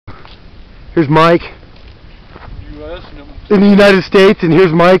Here's Mike US, in the United States, and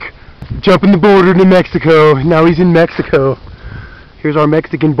here's Mike jumping the border to Mexico. Now he's in Mexico. Here's our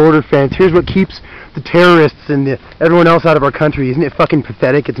Mexican border fence. Here's what keeps the terrorists and everyone else out of our country. Isn't it fucking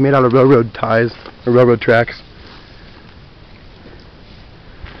pathetic? It's made out of railroad ties, or railroad tracks.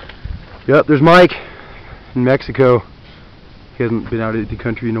 Yep, there's Mike in Mexico. He hasn't been out of the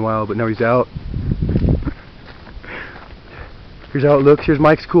country in a while, but now he's out. Here's how it looks. Here's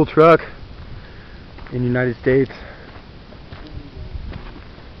Mike's cool truck in the United States.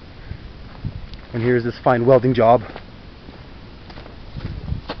 And here's this fine welding job.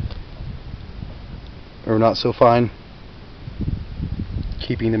 Or not so fine.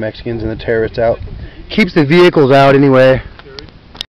 Keeping the Mexicans and the terrorists out. Keeps the vehicles out anyway.